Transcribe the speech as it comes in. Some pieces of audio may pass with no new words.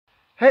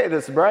Hey,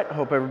 this is Brett.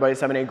 Hope everybody's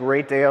having a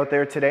great day out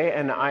there today,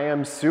 and I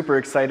am super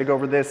excited to go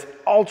over this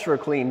ultra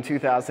clean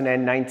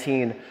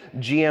 2019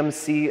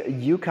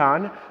 GMC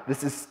Yukon.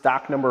 This is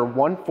stock number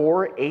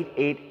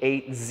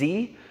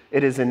 14888Z.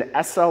 It is an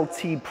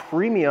SLT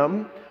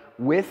Premium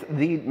with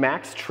the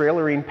max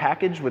trailering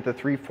package with the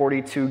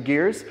 342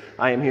 gears.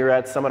 I am here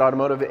at Summit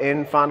Automotive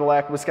in Fond du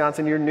Lac,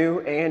 Wisconsin, your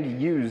new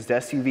and used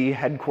SUV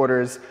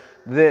headquarters.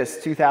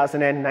 This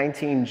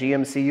 2019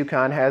 GMC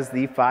Yukon has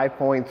the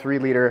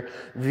 5.3 liter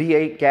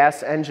V8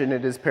 gas engine.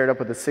 It is paired up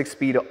with a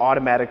 6-speed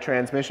automatic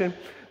transmission.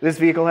 This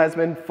vehicle has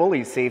been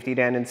fully safetied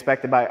and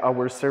inspected by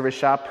our service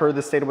shop per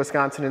the state of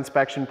Wisconsin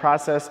inspection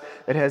process.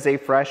 It has a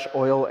fresh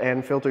oil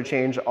and filter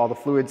change. All the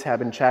fluids have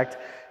been checked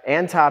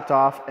and topped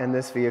off, and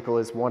this vehicle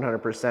is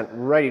 100%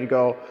 ready to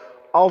go.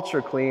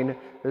 Ultra clean.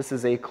 This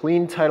is a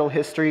clean title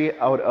history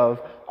out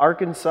of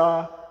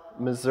Arkansas,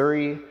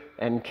 Missouri,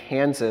 and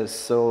Kansas.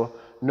 So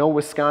no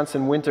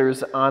Wisconsin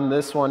winters on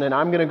this one, and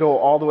I'm gonna go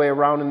all the way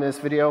around in this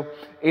video.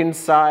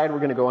 Inside, we're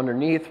gonna go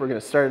underneath, we're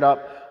gonna start it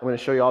up, I'm gonna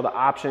show you all the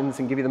options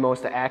and give you the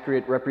most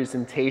accurate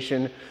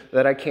representation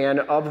that I can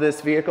of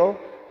this vehicle.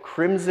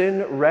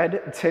 Crimson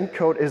red tint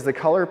coat is the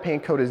color,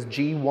 paint code is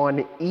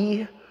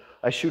G1E.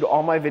 I shoot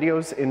all my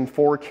videos in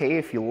 4K.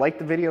 If you like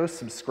the videos,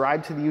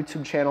 subscribe to the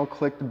YouTube channel,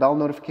 click the bell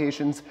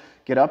notifications,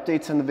 get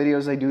updates on the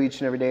videos I do each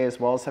and every day, as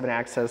well as having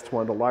access to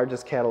one of the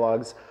largest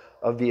catalogs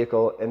of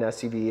vehicle and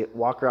SUV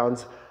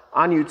walkarounds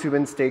on YouTube,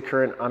 and stay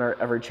current on our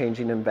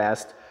ever-changing and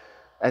vast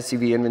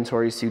SUV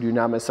inventory so you do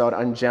not miss out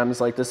on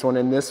gems like this one.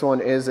 And this one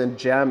is a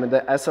gem.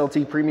 The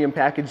SLT Premium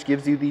package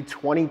gives you the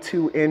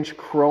 22-inch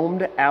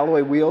chromed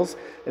alloy wheels,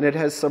 and it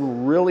has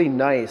some really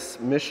nice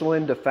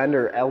Michelin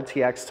Defender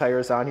L.T.C.H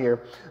tires on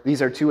here.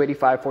 These are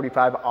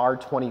 285/45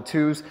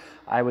 R22s.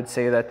 I would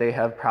say that they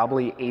have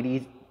probably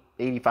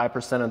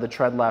 85% of the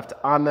tread left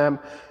on them.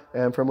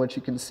 And from what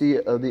you can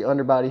see of the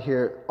underbody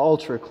here,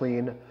 ultra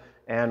clean.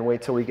 And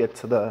wait till we get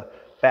to the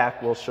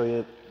back, I'll show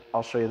you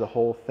the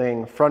whole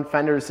thing. Front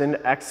fender's in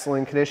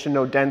excellent condition,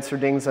 no dents or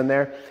dings in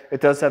there.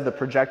 It does have the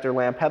projector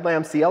lamp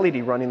headlamps, the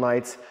LED running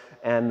lights,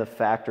 and the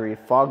factory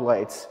fog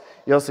lights.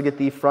 You also get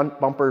the front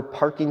bumper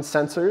parking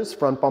sensors.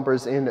 Front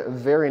bumper's in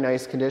very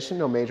nice condition,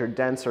 no major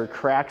dents or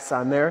cracks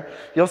on there.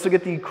 You also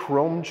get the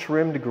chrome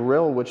trimmed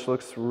grille, which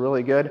looks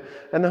really good.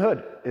 And the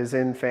hood is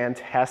in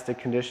fantastic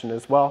condition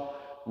as well.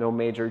 No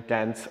major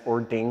dents or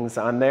dings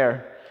on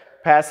there.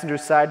 Passenger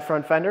side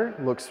front fender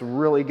looks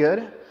really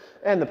good.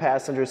 And the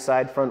passenger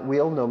side front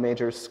wheel, no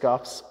major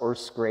scuffs or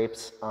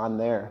scrapes on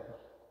there.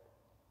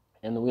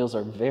 And the wheels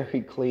are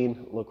very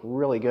clean, look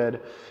really good.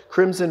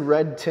 Crimson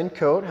red tint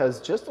coat has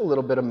just a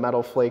little bit of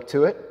metal flake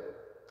to it.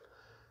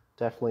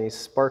 Definitely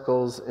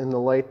sparkles in the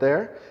light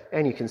there.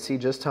 And you can see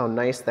just how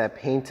nice that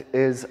paint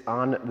is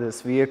on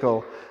this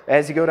vehicle.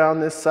 As you go down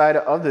this side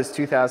of this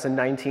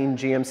 2019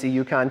 GMC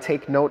Yukon,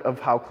 take note of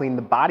how clean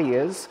the body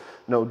is.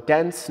 No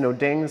dents, no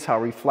dings,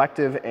 how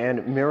reflective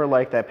and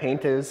mirror-like that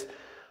paint is.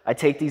 I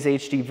take these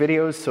HD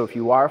videos, so if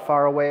you are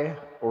far away,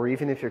 or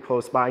even if you're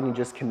close by and you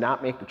just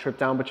cannot make the trip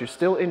down, but you're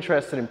still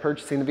interested in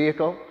purchasing the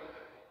vehicle,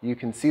 you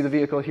can see the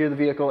vehicle, hear the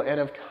vehicle, and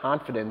have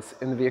confidence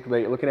in the vehicle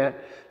that you're looking at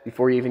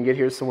before you even get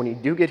here. So when you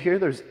do get here,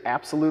 there's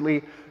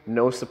absolutely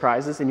no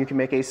surprises, and you can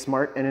make a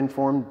smart and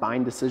informed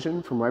buying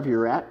decision from wherever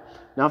you're at.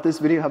 Now, if this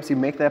video helps you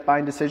make that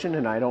buying decision,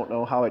 and I don't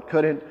know how it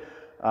couldn't,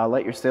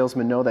 let your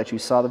salesman know that you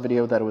saw the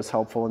video, that it was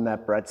helpful, and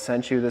that Brett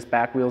sent you. This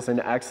back wheel's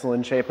in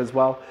excellent shape as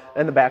well,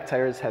 and the back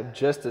tires have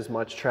just as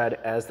much tread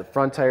as the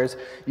front tires.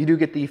 You do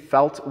get the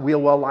felt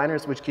wheel well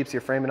liners, which keeps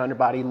your frame and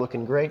underbody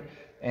looking great.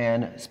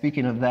 And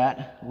speaking of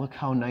that, look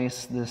how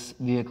nice this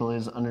vehicle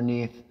is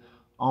underneath.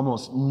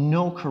 Almost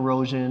no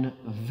corrosion,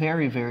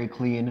 very, very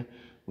clean,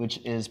 which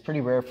is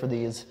pretty rare for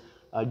these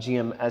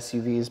GM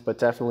SUVs, but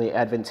definitely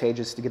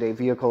advantageous to get a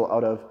vehicle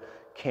out of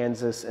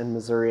Kansas and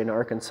Missouri and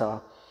Arkansas.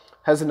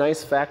 Has a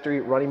nice factory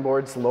running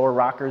boards, lower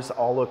rockers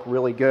all look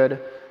really good.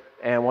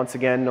 And once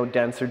again, no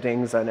dents or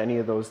dings on any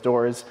of those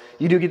doors.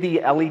 You do get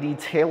the LED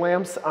tail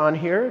lamps on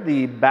here,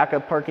 the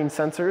backup parking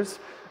sensors.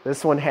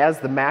 This one has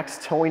the max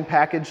towing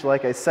package,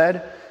 like I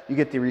said. You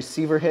get the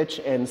receiver hitch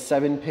and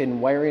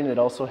 7-pin wiring. It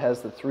also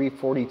has the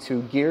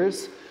 342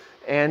 gears.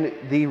 And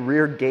the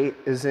rear gate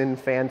is in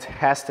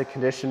fantastic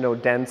condition, no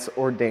dents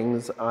or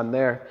dings on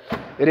there.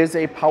 It is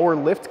a power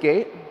lift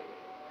gate,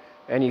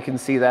 and you can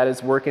see that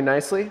is working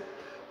nicely.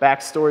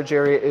 Back storage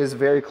area is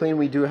very clean.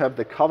 We do have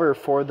the cover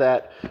for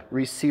that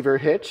receiver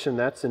hitch, and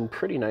that's in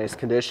pretty nice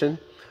condition.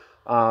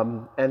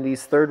 And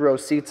these third row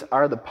seats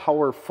are the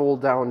power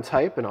fold down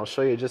type, and I'll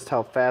show you just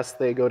how fast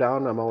they go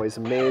down. I'm always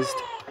amazed.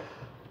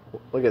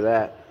 Look at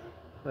that.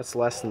 That's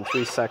less than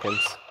 3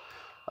 seconds.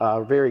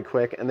 Very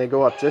quick, and they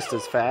go up just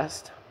as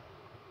fast.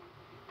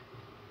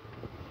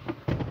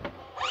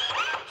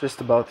 Just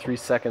about 3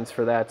 seconds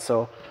for that.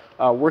 So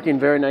working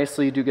very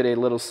nicely. You do get a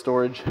little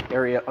storage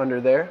area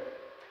under there.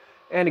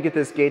 And to get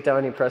this gate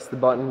down, you press the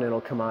button and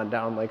it'll come on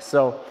down like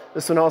so.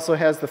 This one also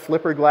has the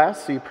flipper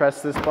glass, so you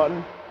press this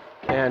button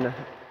and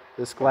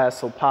this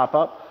glass will pop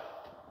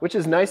up, which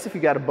is nice if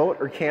you got a boat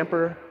or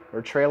camper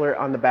or trailer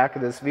on the back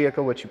of this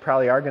vehicle, which you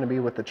probably are going to be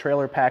with the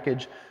trailer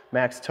package,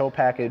 max tow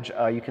package,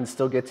 you can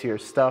still get to your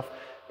stuff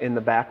in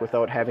the back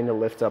without having to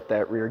lift up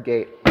that rear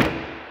gate.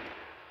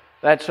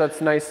 That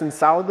shuts nice and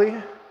solidly.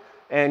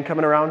 And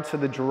coming around to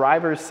the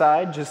driver's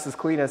side, just as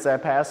clean as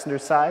that passenger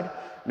side.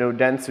 No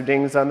dents or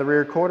dings on the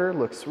rear quarter,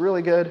 looks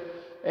really good.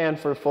 And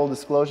for full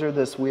disclosure,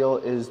 this wheel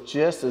is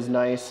just as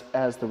nice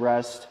as the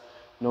rest.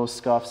 No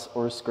scuffs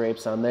or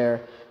scrapes on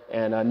there,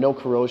 and no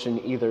corrosion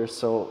either.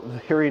 So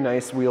very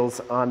nice wheels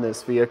on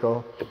this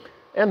vehicle.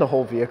 And the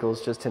whole vehicle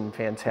is just in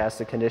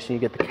fantastic condition. You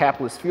get the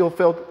capless fuel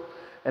filter.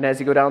 And as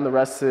you go down the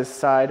rest of this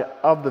side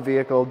of the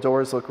vehicle,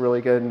 doors look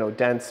really good. No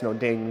dents, no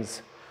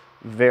dings.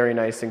 Very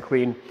nice and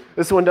clean.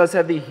 This one does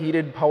have the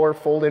heated power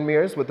fold-in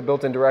mirrors with the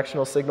built-in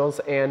directional signals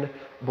and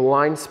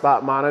blind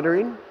spot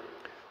monitoring.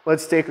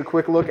 Let's take a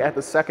quick look at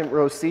the second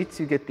row seats.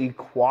 You get the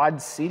quad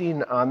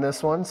seating on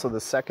this one. So the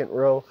second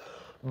row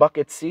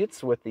bucket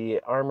seats with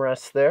the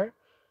armrests there.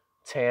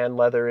 Tan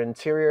leather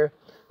interior.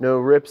 No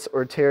rips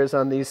or tears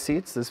on these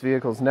seats. This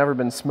vehicle's never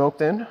been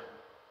smoked in.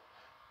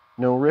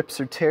 No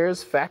rips or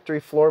tears. Factory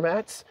floor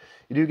mats.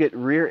 You do get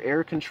rear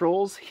air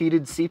controls,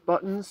 heated seat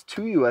buttons,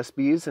 2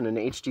 USBs and an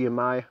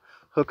HDMI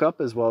hookup,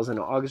 as well as an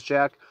aux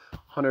jack,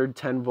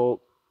 110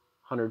 volt,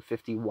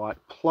 150 watt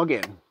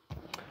plug-in.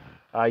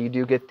 You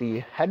do get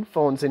the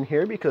headphones in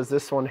here because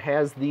this one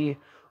has the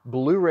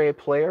Bluray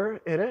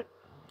player in it.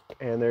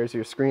 And there's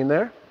your screen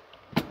there.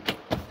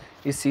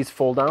 These seats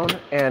fold down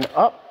and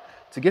up.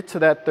 To get to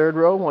that third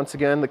row, once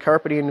again, the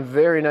carpeting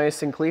very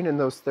nice and clean in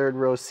those third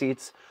row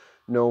seats.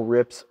 No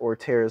rips or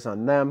tears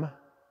on them.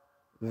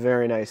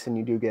 Very nice, and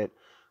you do get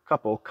a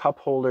couple cup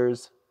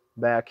holders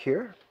back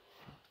here.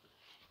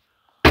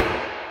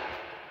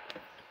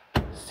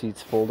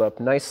 Seats fold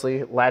up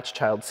nicely. Latch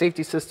child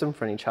safety system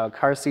for any child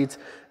car seats.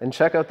 And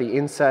check out the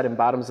inside and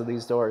bottoms of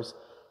these doors.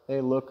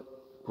 They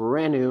look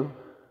brand new.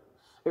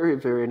 Very,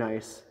 very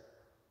nice.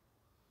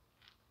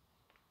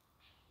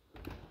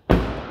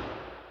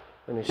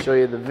 Let me show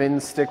you the VIN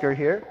sticker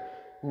here.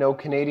 No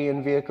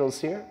Canadian vehicles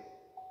here.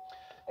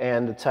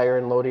 And the tire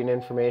and loading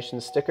information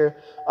sticker.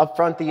 Up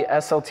front, the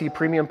SLT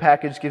Premium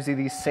package gives you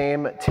the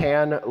same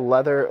tan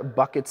leather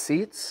bucket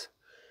seats.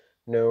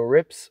 No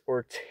rips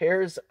or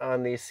tears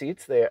on these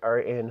seats. They are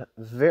in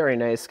very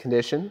nice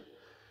condition.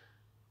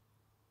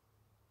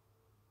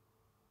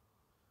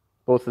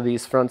 Both of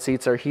these front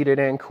seats are heated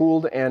and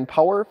cooled and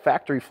power.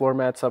 Factory floor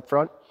mats up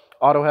front.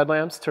 Auto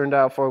headlamps, turned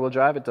out four-wheel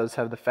drive. It does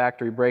have the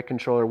factory brake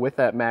controller with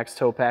that max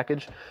tow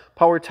package.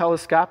 Power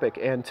telescopic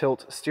and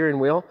tilt steering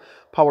wheel.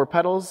 Power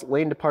pedals,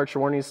 lane departure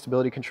warning,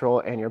 stability control,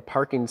 and your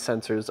parking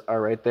sensors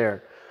are right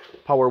there.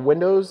 Power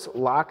windows,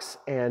 locks,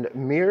 and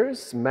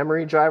mirrors.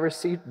 Memory driver's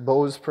seat,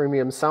 Bose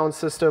premium sound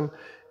system,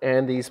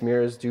 and these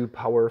mirrors do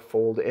power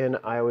fold in.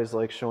 I always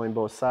like showing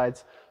both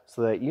sides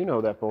so that you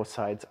know that both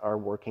sides are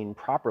working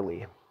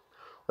properly.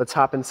 Let's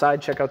hop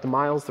inside, check out the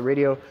miles, the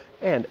radio,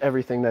 and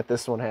everything that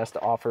this one has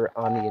to offer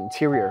on the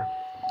interior.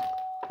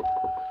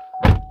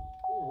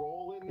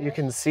 You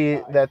can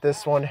see that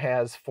this one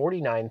has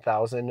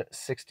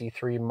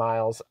 49,063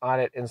 miles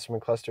on it.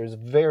 Instrument cluster is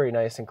very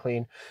nice and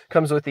clean.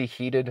 Comes with the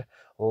heated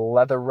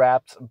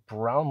leather-wrapped,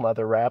 brown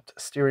leather-wrapped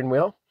steering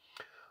wheel.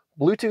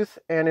 Bluetooth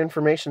and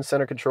information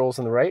center controls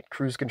on the right,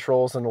 cruise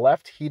controls on the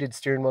left, heated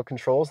steering wheel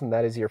controls, and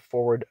that is your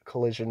forward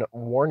collision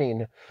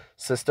warning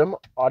system.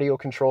 Audio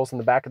controls in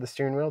the back of the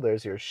steering wheel.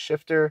 There's your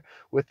shifter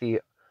with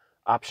the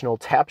optional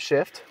tap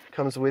shift.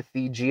 Comes with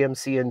the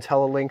GMC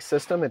IntelliLink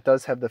system. It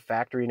does have the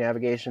factory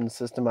navigation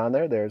system on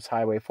there. There's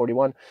Highway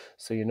 41,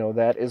 so you know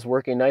that is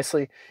working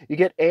nicely. You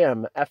get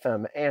AM,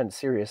 FM, and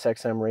Sirius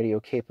XM radio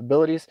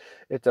capabilities.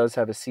 It does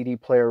have a CD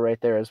player right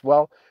there as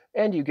well.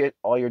 And you get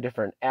all your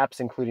different apps,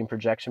 including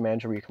Projection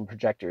Manager, where you can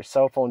project your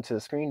cell phone to the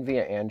screen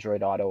via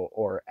Android Auto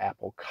or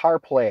Apple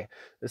CarPlay.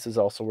 This is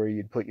also where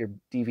you'd put your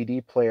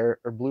DVD player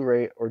or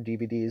Blu-ray or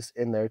DVDs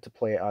in there to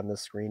play on the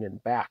screen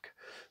and back.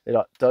 It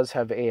does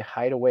have a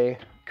hideaway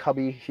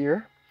cubby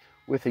here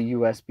with a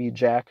USB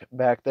jack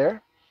back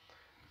there.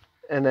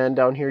 And then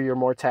down here, your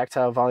more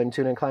tactile volume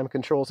tune and climate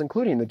controls,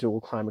 including the dual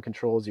climate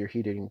controls, your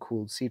heated and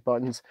cooled seat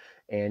buttons,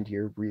 and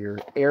your rear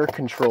air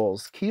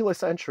controls.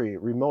 Keyless entry,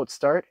 remote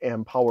start,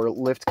 and power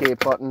liftgate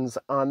buttons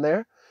on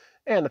there.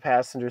 And the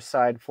passenger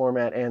side floor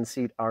mat and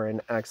seat are in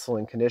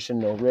excellent condition.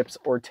 No rips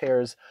or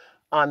tears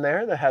on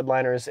there. The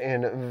headliner is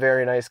in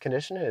very nice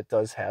condition. It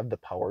does have the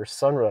power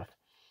sunroof.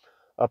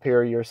 Up here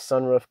are your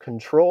sunroof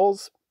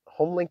controls.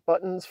 Homelink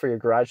buttons for your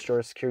garage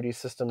door security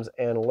systems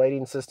and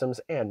lighting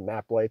systems, and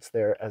map lights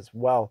there as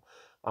well.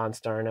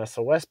 OnStar and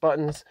SOS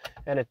buttons,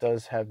 and it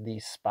does have the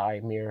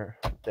spy mirror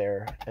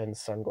there and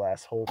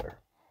sunglass holder.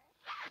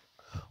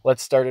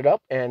 Let's start it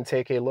up and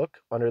take a look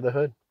under the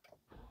hood.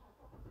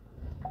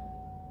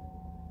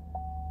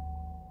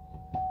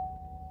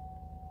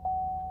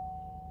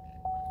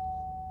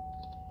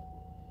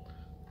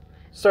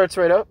 Starts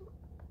right up.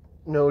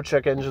 No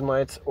check engine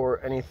lights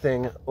or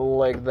anything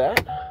like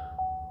that.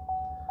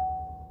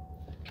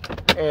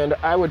 And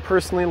I would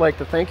personally like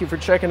to thank you for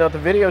checking out the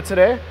video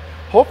today.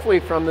 Hopefully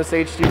from this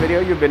HD video,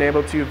 you've been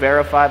able to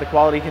verify the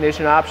quality,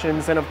 condition,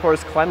 options, and of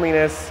course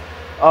cleanliness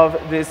of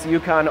this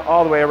Yukon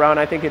all the way around.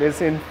 I think it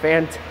is in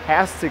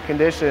fantastic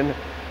condition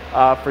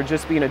for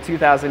just being a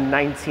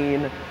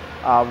 2019.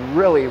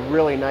 Really,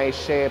 really nice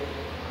shape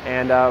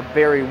and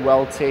very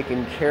well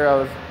taken care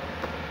of.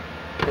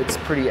 It's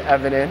pretty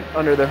evident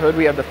under the hood.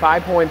 We have the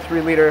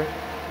 5.3 liter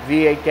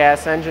V8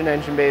 gas engine.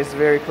 Engine bay is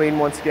very clean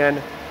once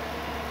again.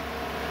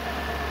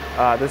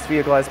 This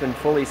vehicle has been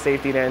fully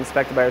safetied and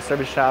inspected by our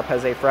service shop,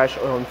 has a fresh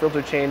oil and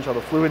filter change. All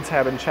the fluids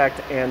have been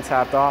checked and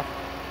topped off.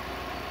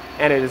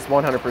 And it is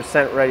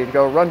 100% ready to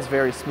go. Runs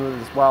very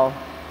smooth as well.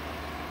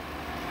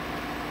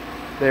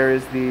 There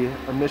is the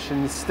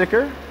emissions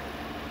sticker.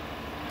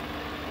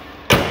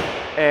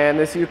 And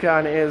this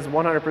Yukon is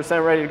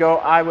 100% ready to go.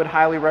 I would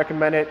highly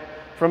recommend it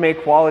from a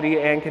quality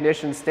and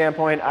condition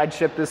standpoint. I'd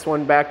ship this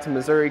one back to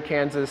Missouri,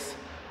 Kansas,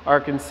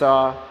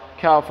 Arkansas,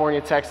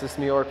 California, Texas,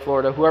 New York,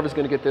 Florida. Whoever's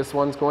going to get this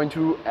one's going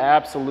to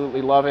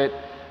absolutely love it.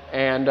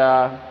 And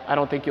I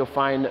don't think you'll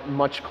find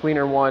much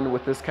cleaner one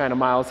with this kind of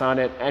miles on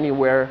it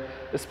anywhere,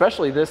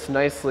 especially this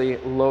nicely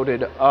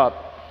loaded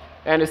up.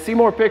 And to see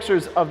more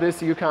pictures of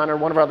this Yukon or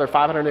one of our other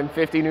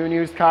 550 new and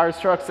used cars,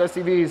 trucks,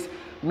 SUVs,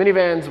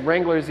 minivans,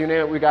 Wranglers, you name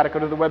it, we got to go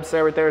to the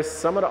website right there,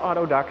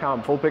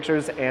 summitauto.com. Full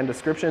pictures and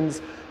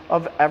descriptions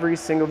of every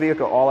single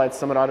vehicle, all at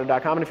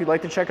summitauto.com. And if you'd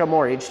like to check out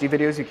more HD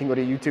videos, you can go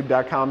to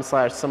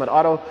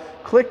youtube.com/summitauto.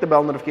 Click the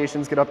bell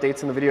notifications, get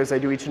updates on the videos I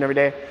do each and every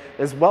day,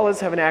 as well as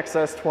having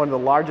access to one of the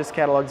largest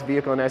catalogs,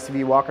 vehicle and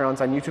SUV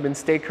walkarounds on YouTube, and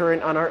stay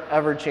current on our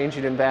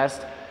ever-changing and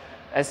vast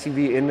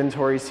SUV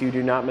inventory so you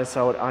do not miss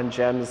out on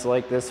gems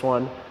like this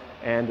one.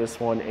 And this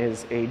one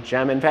is a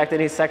gem. In fact,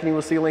 in a second, you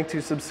will see a link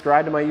to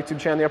subscribe to my YouTube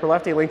channel in the upper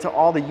left, a link to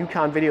all the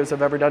Yukon videos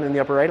I've ever done in the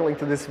upper right, a link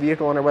to this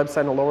vehicle on our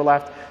website in the lower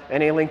left,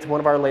 and a link to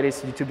one of our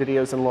latest YouTube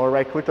videos in the lower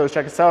right. Click those,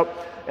 check us out,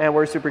 and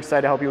we're super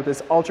excited to help you with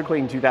this ultra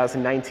clean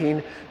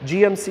 2019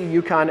 GMC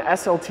Yukon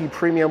SLT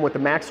Premium with the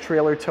Max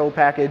Trailer Tow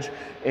Package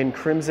in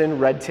crimson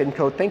red tin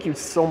coat. Thank you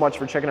so much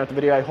for checking out the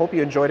video. I hope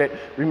you enjoyed it.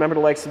 Remember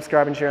to like,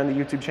 subscribe, and share on the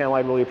YouTube channel.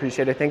 I'd really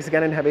appreciate it. Thanks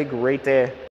again, and have a great day.